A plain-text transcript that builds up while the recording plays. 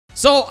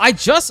So I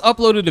just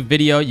uploaded a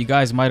video. You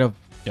guys might have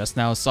just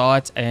now saw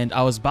it, and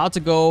I was about to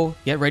go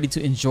get ready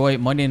to enjoy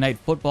Monday Night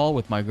Football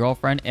with my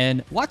girlfriend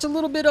and watch a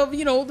little bit of,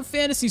 you know, the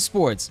fantasy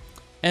sports.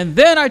 And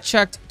then I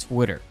checked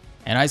Twitter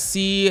and I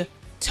see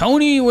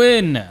Tony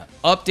Wynn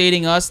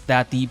updating us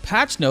that the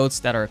patch notes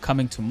that are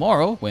coming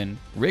tomorrow, when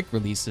Rick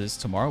releases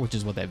tomorrow, which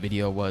is what that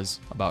video was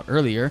about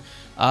earlier,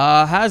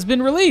 has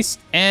been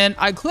released. And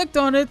I clicked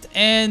on it,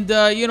 and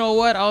you know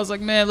what? I was like,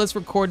 man, let's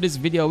record this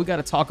video. We got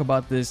to talk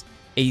about this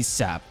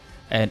ASAP.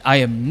 And I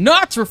am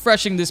not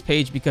refreshing this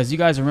page because you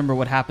guys remember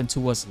what happened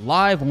to us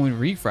live when we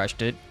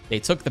refreshed it. They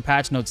took the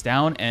patch notes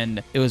down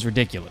and it was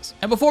ridiculous.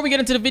 And before we get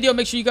into the video,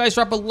 make sure you guys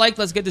drop a like.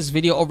 Let's get this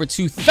video over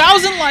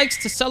 2,000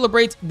 likes to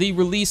celebrate the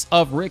release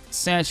of Rick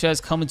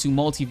Sanchez coming to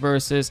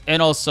MultiVersus.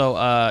 And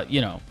also, you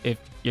know, if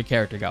your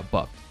character got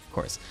buffed, of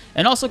course.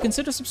 And also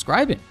consider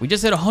subscribing. We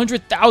just hit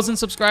 100,000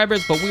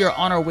 subscribers, but we are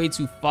on our way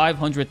to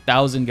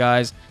 500,000,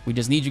 guys. We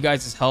just need you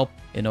guys' help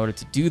in order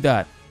to do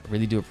that. I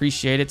really do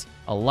appreciate it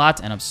a lot,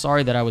 and I'm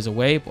sorry that I was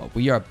away, but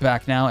we are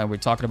back now, and we're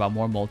talking about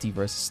more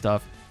MultiVersus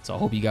stuff. So I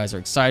hope you guys are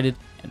excited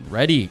and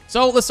ready.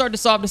 So let's start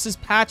this off. This is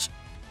patch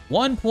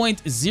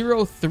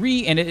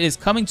 1.03, and it is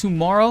coming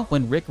tomorrow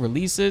when Rick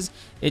releases.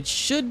 It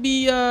should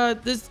be,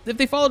 if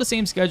they follow the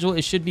same schedule,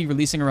 it should be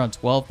releasing around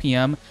 12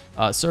 p.m.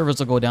 Servers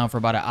will go down for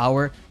about an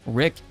hour.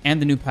 Rick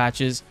and the new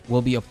patches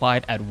will be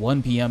applied at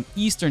 1 p.m.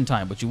 Eastern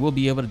time, but you will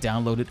be able to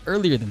download it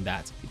earlier than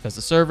that because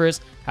the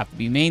servers have to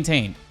be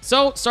maintained.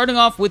 So starting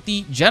off with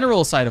the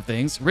general side of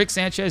things, Rick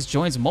Sanchez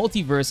joins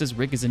MultiVersus.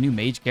 Rick is a new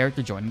mage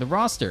character joining the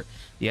roster.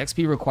 The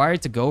XP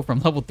required to go from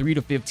level 3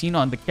 to 15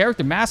 on the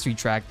character mastery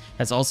track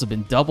has also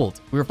been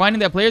doubled. We were finding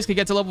that players could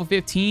get to level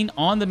 15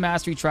 on the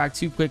mastery track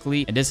too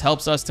quickly, and this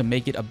helps us to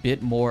make it a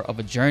bit more of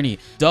a journey.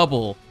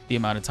 Double the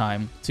amount of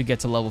time to get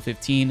to level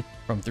 15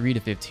 from 3 to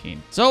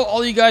 15. So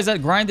all you guys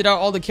that grinded out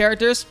all the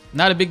characters,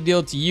 not a big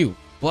deal to you.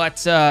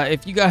 But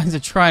if you guys are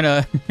trying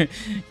to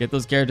get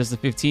those characters to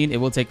 15, it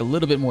will take a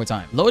little bit more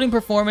time. Loading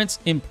performance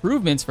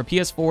improvements for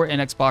PS4 and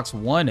Xbox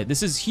One.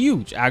 This is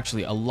huge,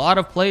 actually. A lot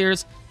of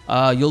players,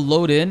 you'll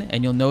load in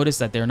and you'll notice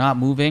that they're not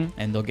moving,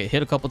 and they'll get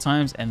hit a couple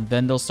times and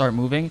then they'll start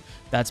moving.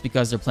 That's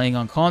because they're playing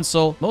on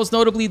console. Most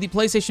notably, the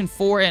PlayStation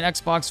 4 and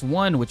Xbox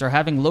One, which are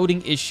having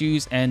loading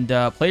issues, and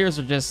players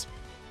are just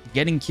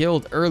getting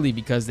killed early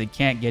because they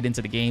can't get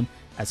into the game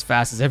as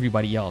fast as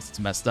everybody else. It's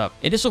messed up.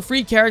 Initial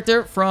free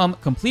character from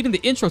completing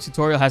the intro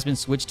tutorial has been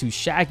switched to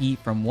Shaggy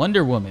from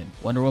Wonder Woman.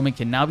 Wonder Woman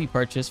can now be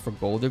purchased for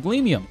gold or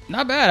glemium.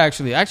 Not bad,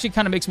 actually. Actually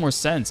kind of makes more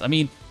sense. I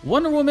mean,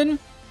 Wonder Woman,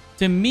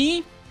 to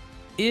me,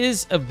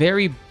 is a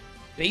very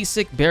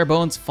basic, bare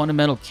bones,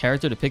 fundamental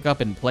character to pick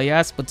up and play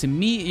as. But to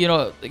me, you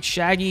know, like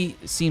Shaggy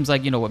seems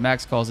like, you know, what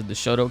Max calls it, the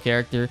Shoto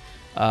character.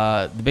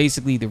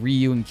 Basically the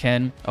Ryu and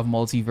Ken of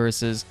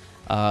MultiVersus.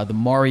 The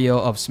Mario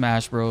of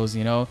Smash Bros,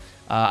 you know.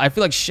 I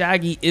feel like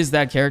Shaggy is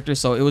that character,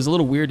 so it was a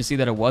little weird to see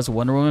that it was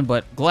Wonder Woman,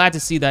 but glad to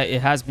see that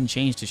it has been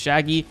changed to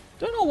Shaggy.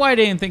 Don't know why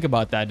they didn't think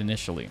about that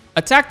initially.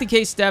 Attack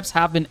decay steps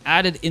have been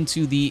added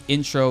into the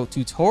intro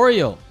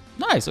tutorial.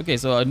 Nice. Okay,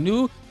 so a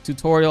new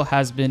tutorial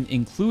has been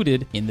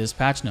included in this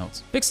patch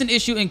notes. Fix an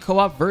issue in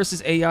co-op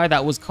versus AI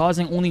that was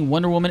causing only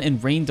Wonder Woman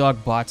and Rain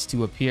Dog bots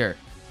to appear.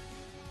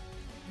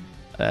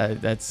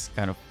 That's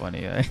kind of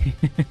funny.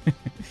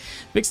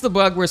 Fix the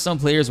bug where some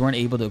players weren't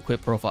able to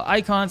equip profile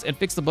icons, and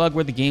fix the bug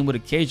where the game would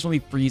occasionally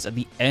freeze at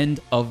the end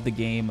of the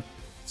game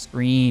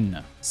screen.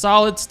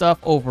 Solid stuff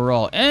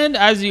overall. And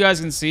as you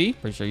guys can see,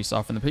 pretty sure you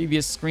saw from the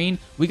previous screen,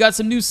 we got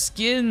some new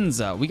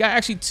skins. We got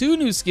actually 2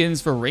 new skins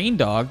for Rain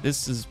Dog.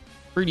 This is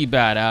pretty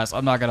badass.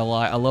 I'm not gonna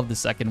lie. I love the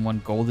second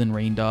one, Golden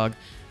Rain Dog.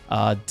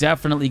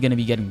 Definitely gonna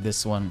be getting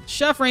this one.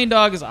 Chef Rain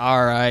Dog is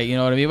alright, you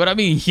know what I mean? But I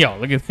mean, yo,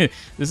 look at this.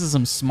 This is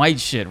some Smite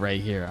shit right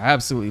here. I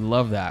absolutely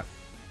love that.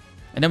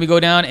 And then we go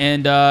down,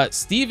 and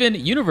Steven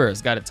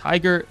Universe got a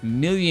Tiger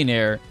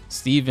Millionaire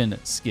Steven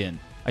skin.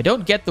 I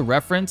don't get the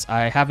reference.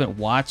 I haven't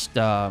watched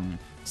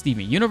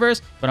Steven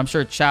Universe, but I'm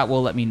sure chat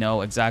will let me know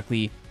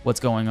exactly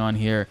what's going on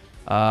here.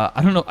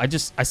 I don't know.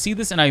 I see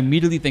this and I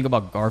immediately think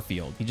about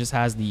Garfield. He just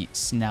has the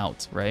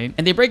snout, right?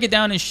 And they break it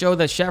down and show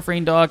that Chef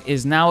Rain Dog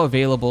is now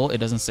available. It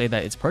doesn't say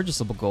that it's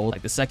purchasable gold,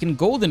 like the second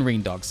Golden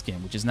Rain Dog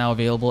skin, which is now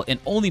available and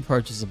only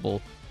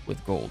purchasable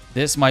with gold.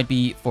 This might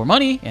be for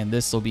money, and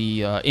this will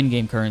be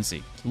in-game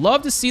currency.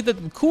 Love to see that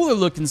the cooler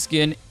looking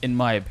skin, in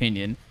my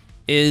opinion,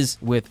 is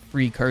with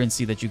free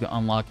currency that you can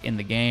unlock in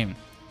the game.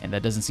 And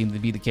that doesn't seem to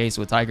be the case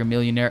with Tiger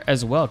Millionaire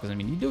as well, because I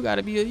mean, you do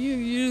gotta be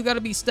you gotta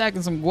be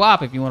stacking some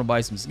guap if you want to buy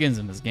some skins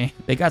in this game.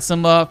 They got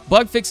some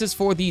bug fixes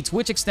for the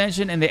Twitch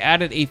extension, and they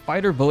added a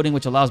fighter voting,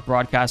 which allows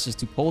broadcasters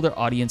to poll their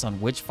audience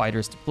on which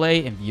fighters to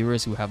play, and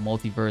viewers who have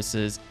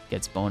MultiVersus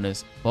gets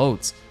bonus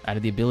votes.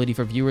 Added the ability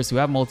for viewers who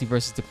have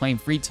MultiVersus to claim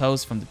free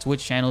toast from the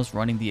Twitch channels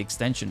running the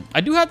extension. I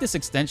do have this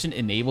extension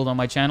enabled on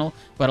my channel,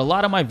 but a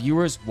lot of my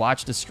viewers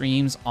watch the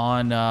streams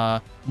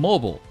on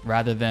mobile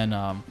rather than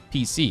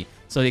PC.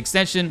 So the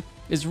extension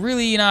is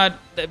really not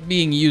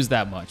being used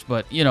that much,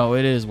 but you know,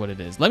 it is what it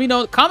is. Let me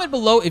know, comment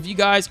below if you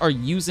guys are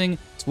using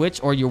Twitch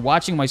or you're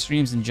watching my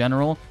streams in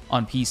general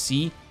on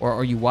PC, or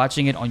are you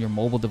watching it on your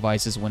mobile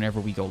devices whenever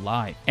we go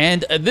live?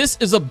 And this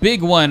is a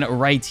big one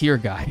right here,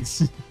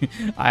 guys.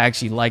 I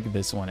actually like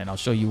this one, and I'll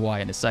show you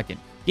why in a second.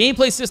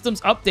 Gameplay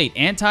systems update,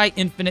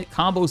 anti-infinite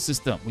combo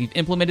system. We've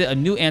implemented a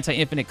new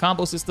anti-infinite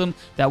combo system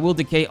that will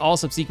decay all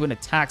subsequent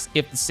attacks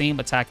if the same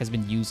attack has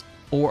been used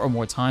 4 or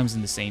more times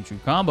in the same true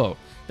combo.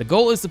 The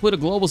goal is to put a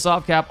global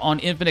soft cap on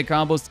infinite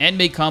combos and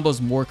make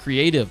combos more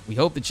creative. We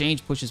hope the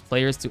change pushes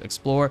players to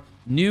explore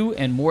new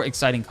and more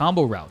exciting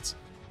combo routes.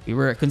 We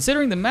were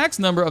considering the max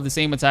number of the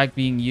same attack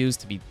being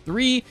used to be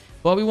 3,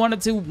 but we wanted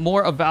to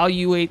more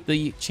evaluate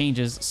the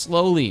changes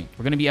slowly.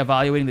 We're going to be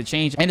evaluating the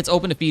change, and it's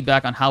open to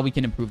feedback on how we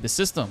can improve the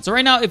system. So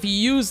right now, if you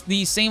use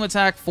the same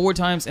attack 4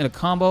 times in a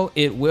combo,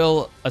 it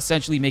will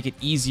essentially make it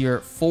easier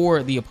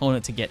for the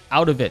opponent to get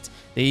out of it.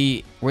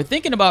 They were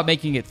thinking about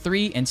making it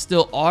 3 and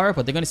still are,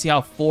 but they're going to see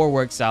how 4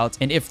 works out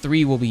and if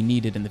 3 will be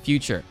needed in the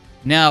future.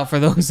 Now, for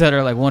those that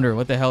are like wondering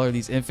what the hell are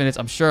these infinites,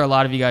 I'm sure a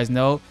lot of you guys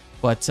know.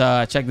 But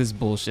check this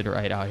bullshit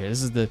right out here.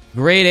 This is the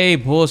grade A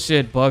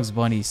bullshit Bugs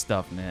Bunny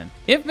stuff, man.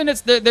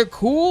 Infinites, they're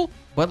cool,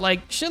 but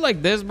like shit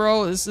like this,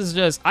 bro, this is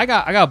just, I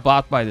got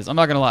bought by this. I'm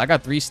not gonna lie, I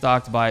got 3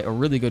 stocked by a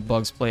really good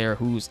Bugs player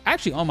who's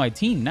actually on my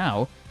team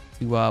now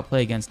to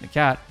play against the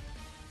cat.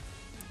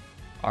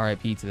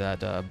 RIP to that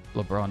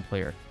Lebron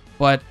player.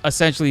 But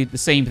essentially the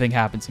same thing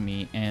happened to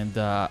me, and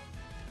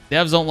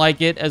devs don't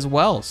like it as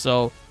well,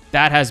 so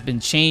that has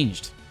been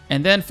changed.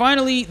 And then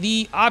finally,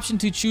 the option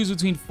to choose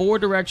between 4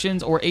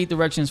 directions or 8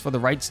 directions for the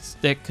right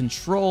stick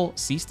control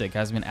C-stick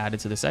has been added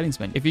to the settings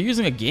menu. If you're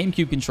using a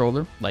GameCube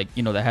controller, like,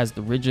 you know, that has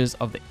the ridges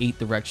of the 8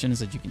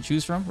 directions that you can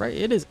choose from, right?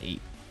 It is 8,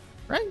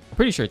 right? I'm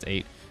pretty sure it's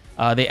 8.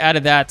 They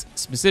added that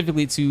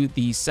specifically to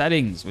the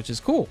settings, which is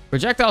cool.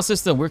 Projectile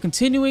system. We're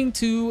continuing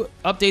to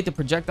update the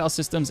projectile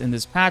systems in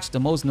this patch.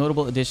 The most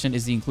notable addition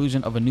is the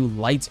inclusion of a new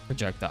light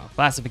projectile.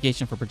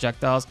 Classification for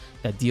projectiles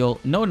that deal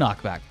no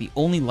knockback. The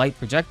only light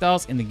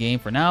projectiles in the game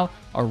for now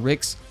are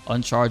Rick's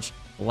Uncharged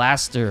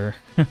Blaster.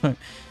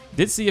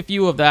 Did see a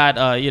few of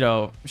that, you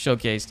know,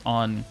 showcased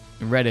on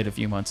Reddit a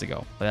few months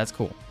ago, but that's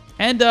cool.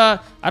 And I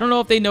don't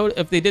know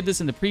if they did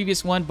this in the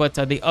previous one, but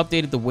they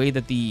updated the way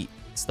that the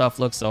stuff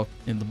looks. So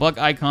in the bug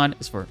icon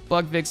is for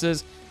bug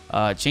fixes.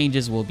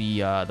 Changes will be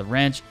the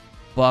wrench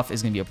buff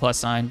is going to be a plus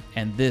sign,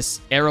 and this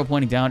arrow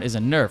pointing down is a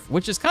nerf,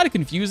 which is kind of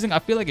confusing. I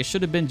feel like it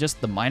should have been just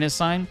the minus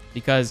sign,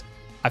 because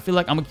I feel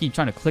like I'm gonna keep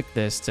trying to click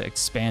this to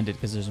expand it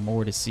because there's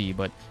more to see,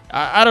 but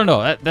I don't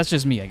know. That's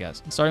just me, I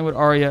guess. Starting with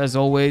Arya, as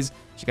always,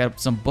 she got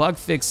some bug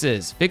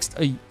fixes. Fixed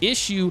a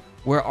issue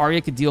where Arya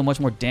could deal much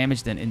more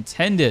damage than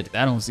intended.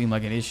 That don't seem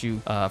like an issue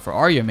for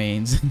Arya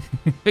mains.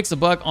 Fix a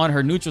bug on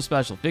her neutral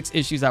special. Fix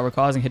issues that were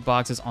causing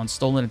hitboxes on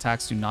stolen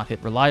attacks to not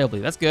hit reliably.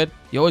 That's good.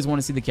 You always want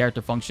to see the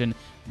character function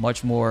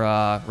much more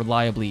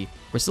reliably.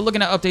 We're still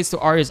looking at updates to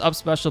Arya's up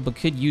special, but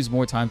could use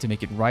more time to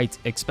make it right.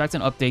 Expect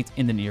an update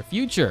in the near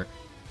future.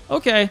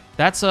 Okay,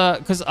 that's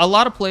because a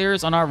lot of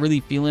players are not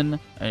really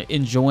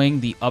enjoying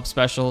the up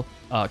special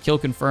kill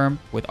confirm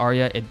with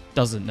Arya. It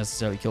doesn't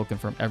necessarily kill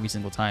confirm every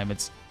single time.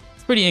 It's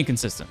pretty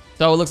inconsistent.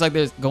 So it looks like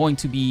they're going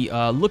to be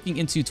looking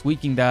into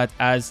tweaking that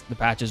as the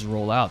patches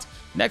roll out.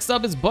 Next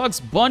up is Bugs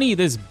Bunny,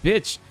 this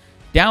bitch.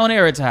 Down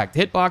air attack.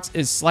 The hitbox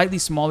is slightly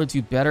smaller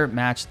to better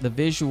match the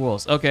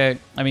visuals. Okay,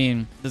 I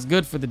mean, that's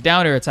good for the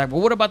down air attack, but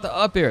what about the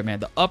up air,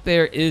 man? The up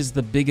air is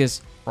the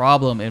biggest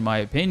problem, in my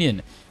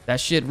opinion. That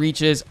shit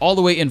reaches all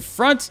the way in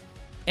front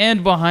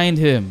and behind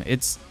him.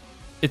 It's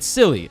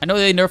silly. I know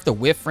they nerfed the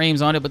whiff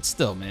frames on it, but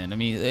still, man. I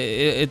mean,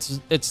 it's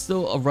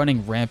still a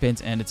running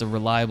rampant, and it's a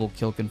reliable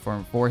kill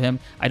confirm for him.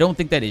 I don't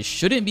think that it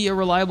shouldn't be a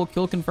reliable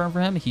kill confirm for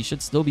him. He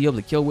should still be able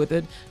to kill with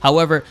it.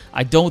 However,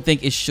 I don't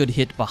think it should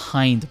hit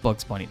behind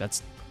Bugs Bunny.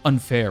 That's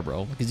unfair,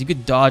 bro, because you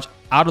could dodge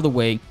out of the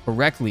way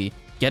correctly,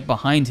 get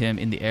behind him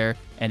in the air,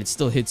 and it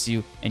still hits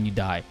you and you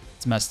die.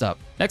 It's messed up.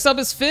 Next up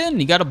is Finn.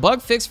 He got a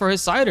bug fix for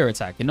his side air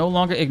attack. Can no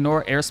longer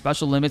ignore air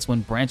special limits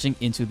when branching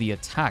into the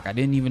attack. I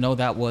didn't even know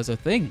that was a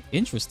thing.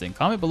 Interesting.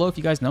 Comment below if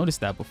you guys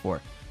noticed that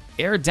before.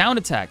 Air down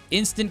attack.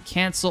 Instant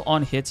cancel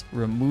on hits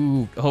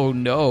removed. Oh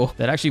no.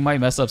 That actually might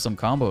mess up some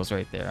combos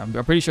right there. I'm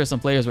pretty sure some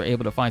players were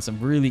able to find some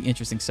really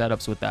interesting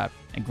setups with that.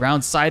 And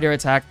ground side air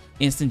attack.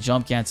 Instant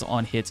jump cancel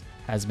on hits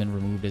has been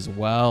removed as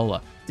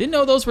well. Didn't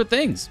know those were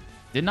things.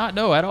 Did not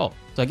know at all.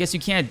 So I guess you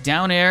can't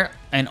down air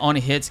and on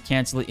hits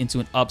cancel it into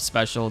an up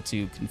special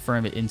to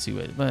confirm it into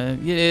it. But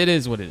it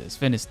is what it is.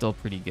 Finn is still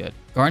pretty good.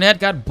 Garnet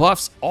got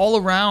buffs all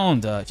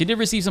around. She did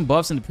receive some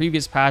buffs in the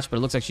previous patch, but it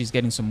looks like she's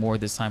getting some more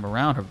this time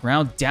around. Her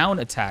ground down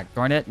attack.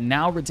 Garnet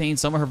now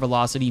retains some of her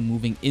velocity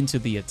moving into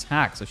the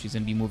attack. So she's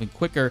going to be moving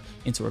quicker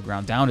into her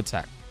ground down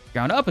attack.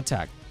 Ground up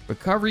attack.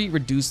 Recovery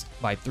reduced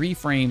by 3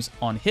 frames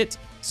on hit.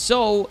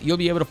 So you'll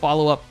be able to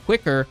follow up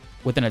quicker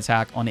with an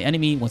attack on the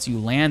enemy once you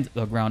land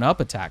the ground up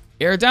attack.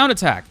 Air down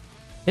attack.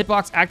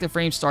 Hitbox active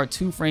frames start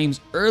 2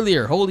 frames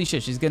earlier. Holy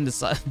shit, she's getting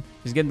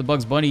the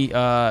Bugs Bunny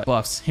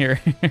buffs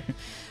here.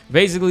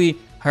 Basically,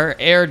 her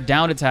air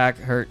down attack,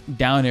 her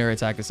down air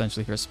attack,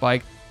 essentially her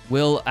spike,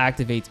 will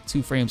activate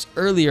 2 frames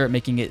earlier,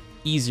 making it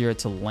easier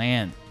to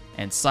land.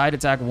 And side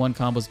attack 1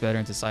 combos better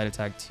into side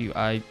attack 2.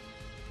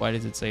 Why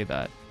does it say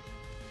that?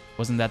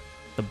 Wasn't that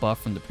the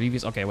buff from the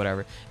previous? Okay,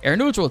 whatever. Air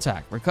neutral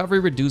attack. Recovery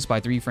reduced by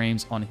 3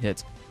 frames on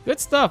hits. Good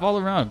stuff all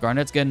around.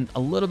 Garnet's getting a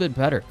little bit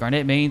better.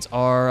 Garnet mains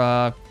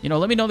are, you know,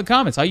 let me know in the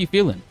comments. How you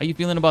feeling? How you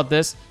feeling about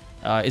this?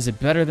 Is it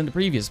better than the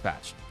previous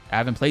patch? I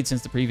haven't played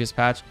since the previous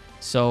patch,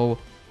 so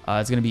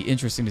it's going to be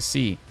interesting to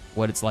see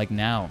what it's like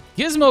now.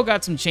 Gizmo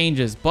got some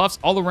changes, buffs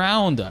all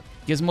around.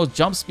 Gizmo's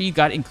jump speed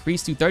got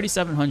increased to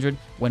 3,700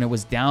 when it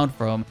was down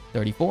from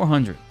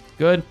 3,400.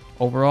 Good.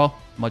 Overall,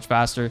 much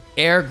faster.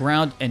 Air,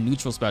 ground, and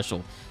neutral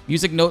special.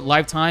 Music note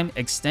lifetime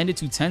extended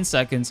to 10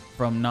 seconds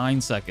from 9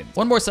 seconds.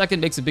 1 more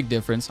second makes a big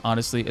difference,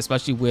 honestly,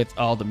 especially with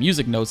all the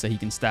music notes that he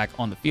can stack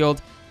on the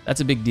field.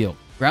 That's a big deal.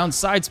 Ground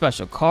side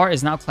special. Car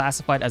is now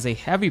classified as a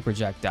heavy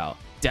projectile.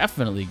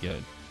 Definitely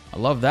good. I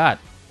love that.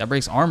 That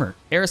breaks armor.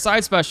 Air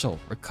side special.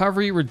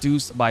 Recovery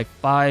reduced by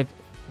 5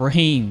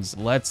 frames.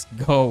 Let's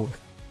go.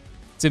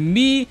 To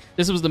me,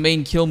 this was the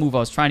main kill move I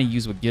was trying to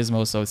use with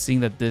Gizmo, so seeing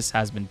that this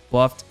has been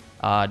buffed,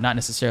 not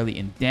necessarily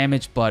in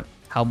damage, but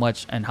how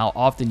much and how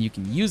often you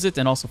can use it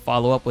and also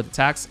follow up with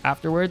attacks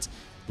afterwards.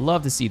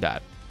 Love to see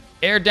that.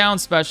 Air down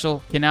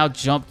special can now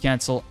jump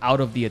cancel out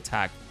of the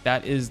attack.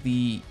 That is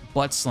the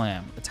butt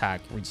slam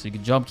attack, so you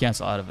can jump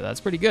cancel out of it. That's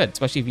pretty good,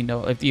 especially if you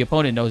know, if the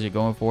opponent knows you're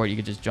going for it, you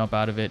can just jump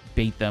out of it,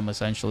 bait them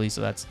essentially.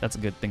 So that's a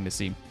good thing to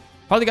see.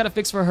 Probably got a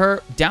fix for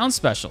her. Down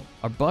special,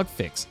 a bug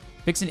fix.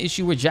 Fix an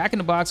issue where Jack in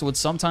the Box would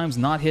sometimes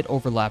not hit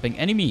overlapping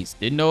enemies.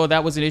 Didn't know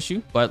that was an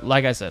issue, but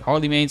like I said,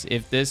 Harley mains,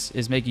 if this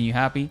is making you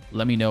happy,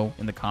 let me know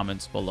in the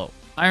comments below.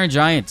 Iron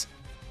Giant.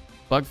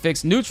 Bug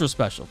fix neutral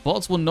special.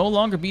 Bolts will no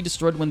longer be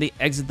destroyed when they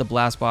exit the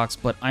blast box,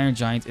 but Iron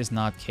Giant is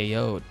not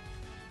KO'd.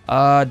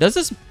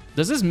 Does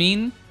this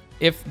mean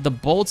if the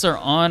bolts are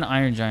on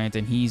Iron Giant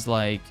and he's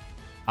like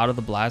out of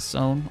the blast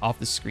zone, off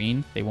the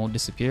screen, they won't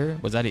disappear?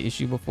 Was that an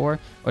issue before?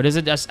 Or does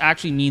it just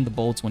actually mean the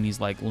bolts when he's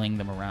like laying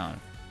them around?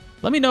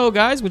 Let me know,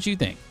 guys, what you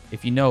think.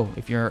 If you know,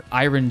 if you're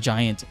Iron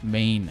Giant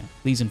main,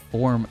 please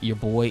inform your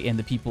boy and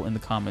the people in the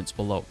comments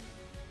below.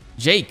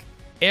 Jake,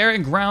 air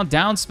and ground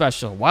down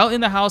special. While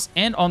in the house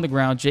and on the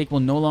ground, Jake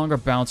will no longer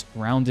bounce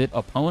grounded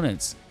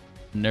opponents.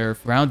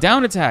 Nerf, ground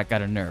down attack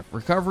got a nerf.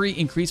 Recovery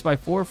increased by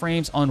 4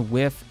 frames on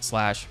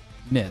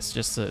whiff/miss.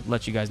 Just to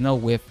let you guys know,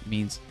 whiff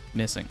means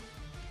missing.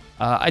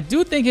 I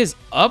do think his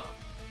up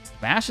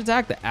smash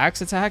attack, the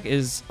axe attack,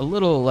 is a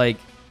little like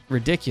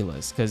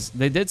ridiculous, because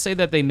they did say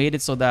that they made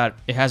it so that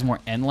it has more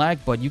end lag,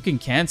 but you can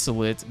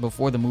cancel it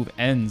before the move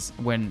ends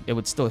when it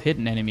would still hit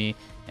an enemy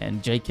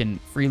and Jake can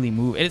freely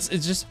move. It's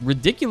just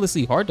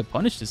ridiculously hard to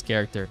punish this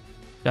character.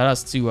 Shout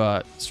outs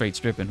to Straight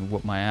Strippin', who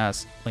whooped my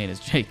ass playing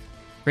as Jake.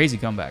 Crazy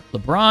comeback.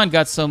 Lebron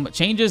got some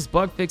changes,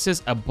 bug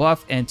fixes, a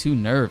buff, and 2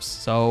 nerfs.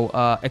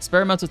 So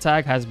experimental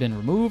tag has been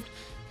removed.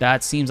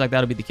 That seems like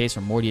that'll be the case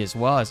for Morty as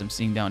well, as I'm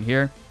seeing down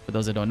here. For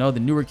those that don't know, the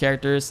newer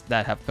characters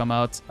that have come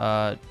out,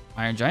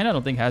 Iron Giant I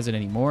don't think has it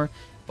anymore,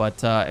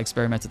 but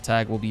experimental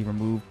tag will be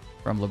removed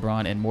from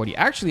Lebron and Morty.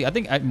 Actually, I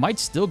think it might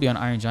still be on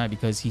Iron Giant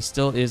because he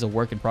still is a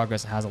work in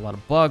progress and has a lot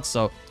of bugs,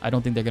 so I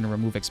don't think they're going to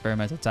remove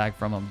experimental tag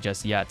from him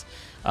just yet.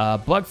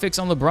 Bug fix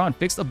on Lebron.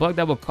 Fix the bug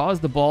that will cause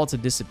the ball to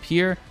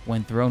disappear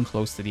when thrown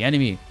close to the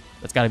enemy.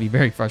 That's got to be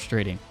very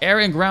frustrating. Air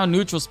and ground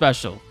neutral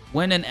special.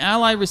 When an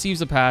ally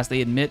receives a pass,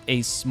 they emit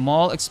a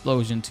small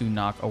explosion to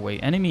knock away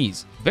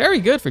enemies. Very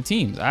good for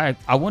teams. I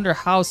wonder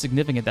how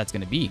significant that's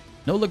going to be.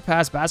 No look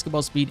pass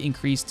basketball speed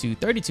increased to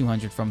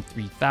 3,200 from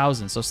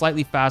 3,000, so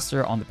slightly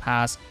faster on the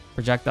pass,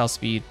 projectile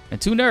speed, and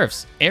 2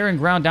 nerfs. Air and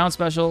ground down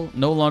special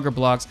no longer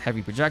blocks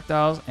heavy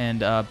projectiles, and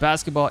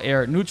basketball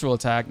air neutral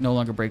attack no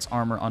longer breaks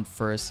armor on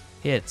first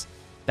hit.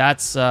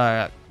 That's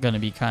going to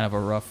be kind of a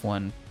rough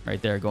one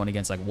right there, going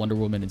against like Wonder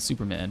Woman and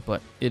Superman,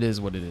 but it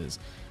is what it is.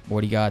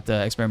 Morty got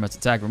experimental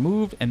attack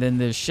removed, and then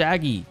there's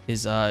Shaggy.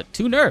 His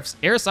 2 nerfs.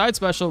 Air side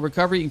special,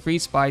 recovery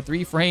increased by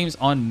 3 frames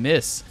on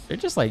miss. They're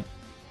just like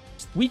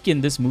tweaking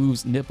this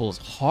move's nipples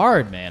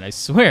hard, man, I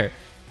swear.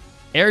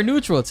 Air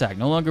neutral attack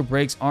no longer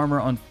breaks armor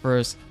on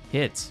first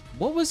hit.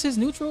 What was his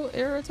neutral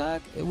air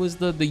attack? It was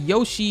the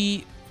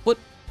Yoshi foot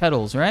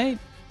pedals, right?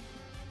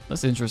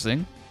 That's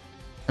interesting.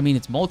 I mean,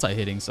 it's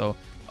multi-hitting, so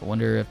I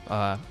wonder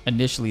if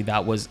initially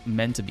that was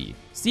meant to be.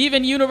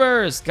 Steven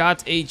Universe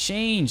got a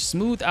change.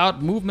 Smooth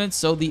out movement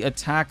so the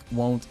attack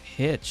won't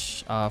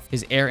hitch.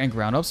 His air and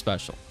ground up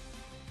special.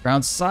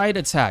 Ground side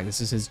attack.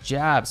 This is his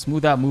jab.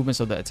 Smooth out movement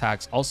so the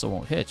attacks also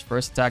won't hitch.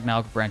 First attack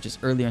now branches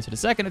earlier into the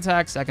second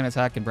attack. Second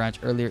attack can branch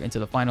earlier into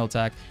the final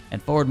attack.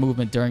 And forward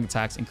movement during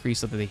attacks increase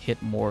so that they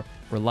hit more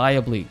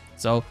reliably.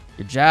 So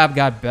your jab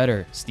got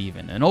better,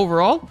 Steven. And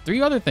overall,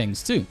 3 other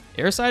things too.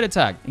 Air side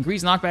attack.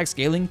 Increased knockback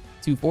scaling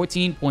to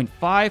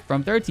 14.5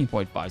 from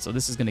 13.5. So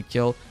this is going to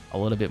kill a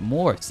little bit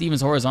more.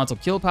 Steven's horizontal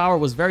kill power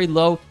was very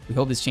low. We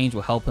hope this change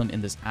will help him in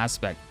this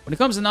aspect. When it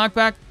comes to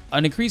knockback,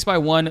 an increase by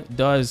 1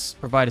 does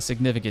provide a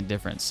significant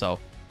difference. So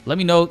let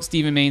me know,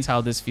 Steven mains, how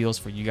this feels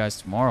for you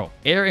guys tomorrow.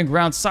 Air and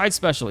ground side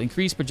special.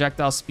 Increase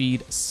projectile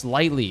speed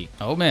slightly.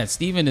 Oh man,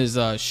 Steven is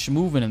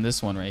schmoovin' in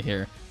this one right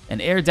here. An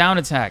air down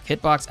attack.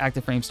 Hitbox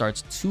active frame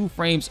starts 2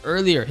 frames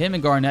earlier. Him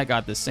and Garnet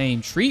got the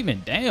same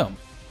treatment. Damn.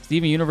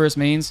 Steven Universe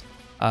mains,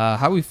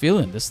 How are we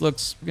feeling? This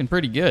looks freaking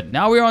pretty good.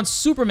 Now we're on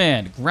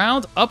Superman.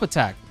 Ground up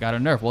attack. Got a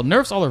nerf. Well,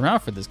 nerfs all around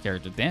for this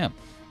character. Damn.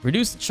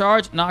 Reduce the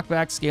charge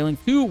knockback scaling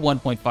to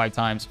 1.5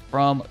 times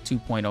from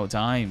 2.0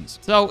 times.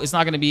 So it's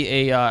not going to be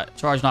a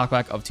charge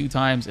knockback of 2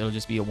 times. It'll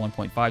just be a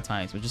 1.5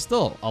 times, which is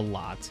still a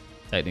lot,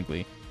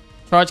 technically.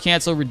 Charge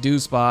cancel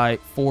reduced by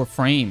 4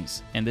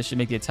 frames, and this should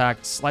make the attack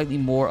slightly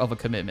more of a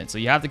commitment. So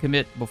you have to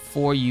commit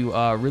before you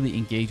really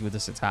engage with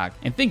this attack.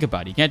 And think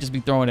about it, you can't just be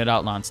throwing it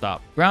out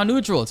nonstop. Ground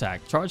neutral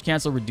attack, charge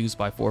cancel reduced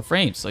by 4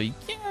 frames. So you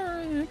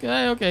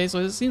can't, okay. So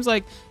it seems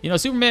like, you know,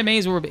 Superman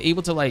mains were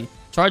able to like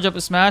charge up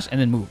a smash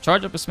and then move,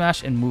 charge up a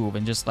smash and move,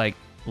 and just like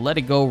let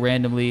it go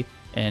randomly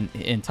and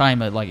in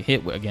time it like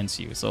hit against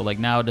you. So like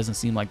now it doesn't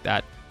seem like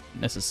that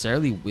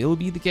necessarily will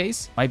be the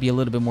case. Might be a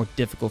little bit more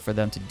difficult for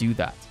them to do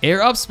that.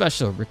 Air up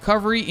special,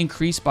 recovery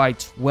increased by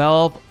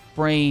 12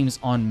 frames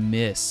on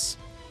miss.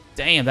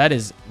 Damn, that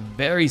is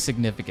very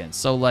significant.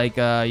 So like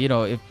you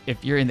know,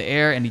 if you're in the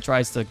air and he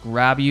tries to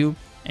grab you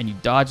and you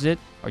dodge it,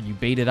 or you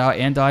bait it out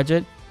and dodge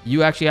it,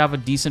 you actually have a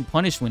decent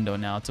punish window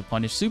now to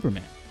punish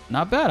Superman.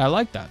 Not bad, I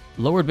like that.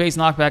 Lowered base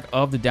knockback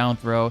of the down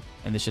throw,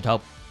 and this should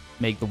help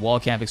make the wall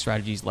camping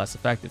strategies less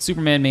effective.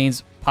 Superman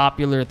mains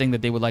popular thing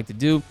that they would like to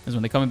do is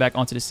when they're coming back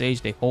onto the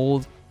stage, they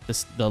hold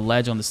the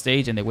ledge on the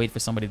stage and they wait for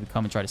somebody to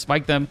come and try to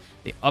spike them.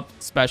 They up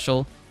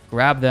special,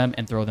 grab them,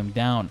 and throw them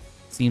down.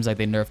 Seems like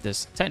they nerfed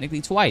this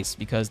technically twice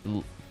because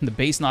the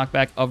base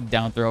knockback of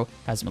down throw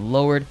has been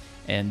lowered,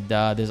 and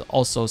there's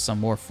also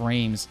some more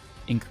frames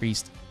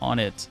increased on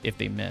it if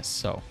they miss.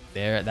 So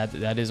there,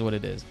 that is what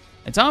it is.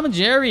 And Tom and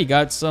Jerry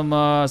got some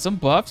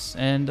buffs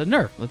and a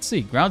nerf. Let's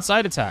see. Ground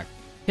side attack.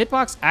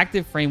 Hitbox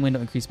active frame window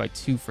increased by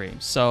 2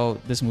 frames.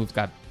 So this move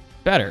got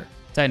better,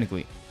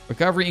 technically.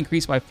 Recovery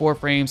increased by 4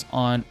 frames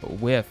on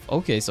whiff.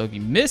 Okay, so if he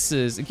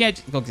misses, it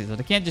can't, okay, so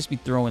they can't just be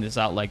throwing this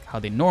out like how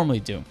they normally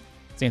do.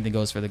 Same thing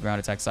goes for the ground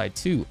attack side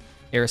too.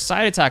 Air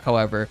side attack,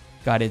 however,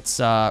 got its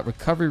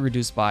recovery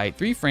reduced by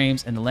 3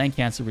 frames and the land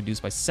cancel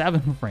reduced by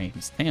 7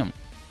 frames. Damn.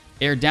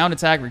 Air down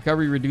attack,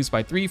 recovery reduced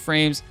by 3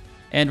 frames,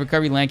 and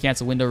recovery land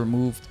cancel window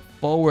removed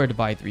forward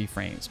by 3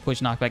 frames. Push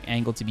knockback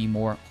angle to be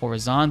more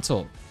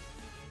horizontal.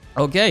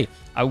 Okay,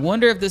 I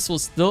wonder if this will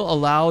still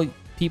allow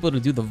people to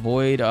do the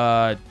void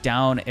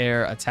down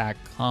air attack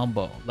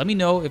combo. Let me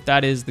know if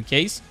that is the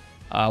case.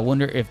 I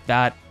wonder if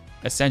that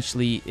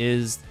essentially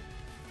is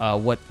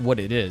what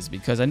it is,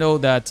 because I know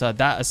that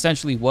that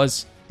essentially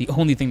was the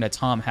only thing that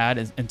Tom had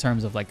in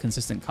terms of like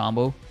consistent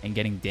combo and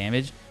getting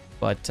damage,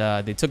 but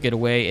they took it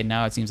away and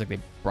now it seems like they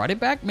brought it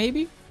back.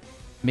 Maybe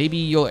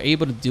you're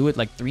able to do it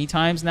like 3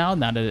 times now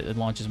that it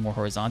launches more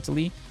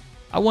horizontally.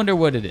 I wonder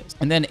what it is.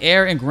 And then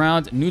air and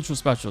ground neutral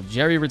special.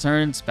 Jerry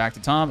returns back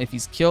to Tom if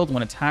he's killed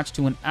when attached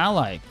to an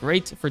ally.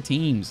 Great for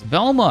teams.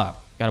 Velma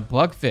got a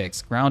bug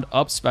fix. Ground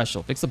up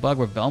special. Fix a bug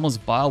where Velma's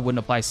vial wouldn't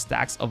apply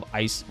stacks of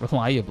ice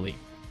reliably.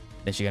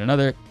 Then she got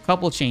another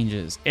couple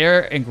changes.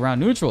 Air and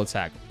ground neutral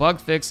attack. Bug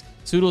fix.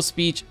 Pseudo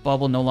speech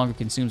bubble no longer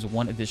consumes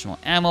 1 additional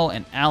ammo,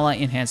 and ally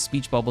enhanced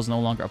speech bubbles no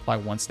longer apply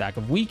 1 stack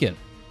of weaken.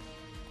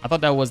 I thought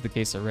that was the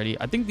case already.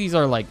 I think these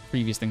are like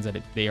previous things that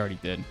they already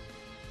did.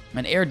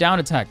 An air down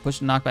attack. Push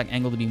the knockback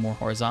angle to be more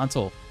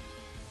horizontal.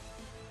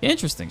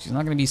 Interesting. She's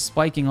not going to be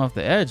spiking off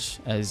the edge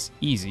as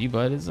easy,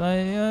 but it's,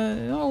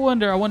 I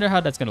wonder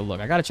how that's going to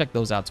look. I got to check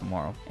those out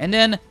tomorrow. And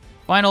then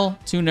final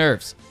 2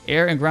 nerfs.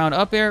 Air and ground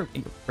up air.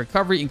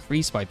 Recovery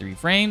increased by 3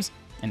 frames.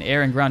 And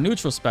air and ground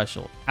neutral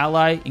special.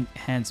 Ally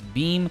enhanced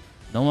beam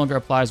no longer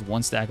applies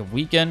 1 stack of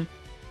weaken.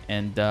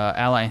 And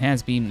ally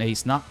enhanced beam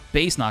base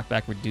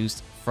knockback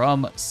reduced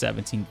from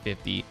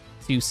 1750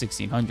 to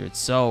 1600.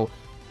 So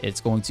it's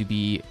going to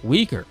be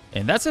weaker.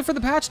 And that's it for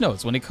the patch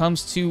notes when it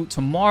comes to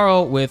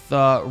tomorrow with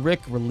Rick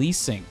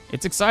releasing.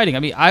 It's exciting.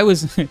 I mean,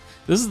 this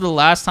is the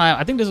last time,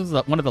 I think this was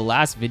one of the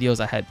last videos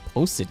I had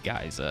posted,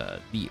 guys,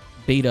 the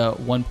beta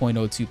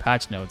 1.02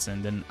 patch notes,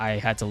 and then I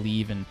had to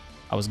leave and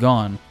I was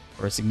gone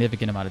for a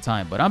significant amount of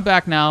time. But I'm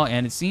back now,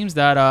 and it seems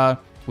that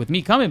with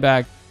me coming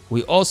back,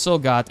 we also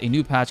got a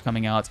new patch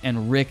coming out,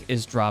 and Rick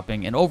is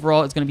dropping. And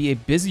overall, it's going to be a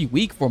busy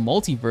week for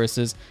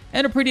MultiVersus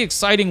and a pretty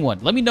exciting one.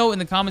 Let me know in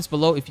the comments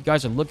below if you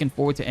guys are looking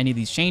forward to any of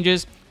these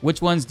changes. Which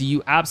ones do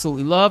you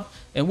absolutely love,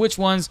 and which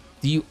ones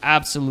do you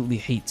absolutely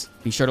hate?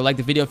 Be sure to like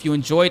the video if you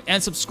enjoyed,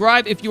 and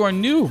subscribe if you are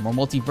new. More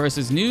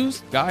MultiVersus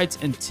news, guides,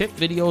 and tip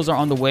videos are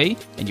on the way,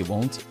 and you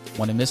won't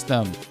want to miss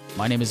them.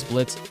 My name is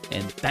BltzZ,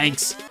 and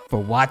thanks for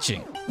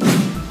watching.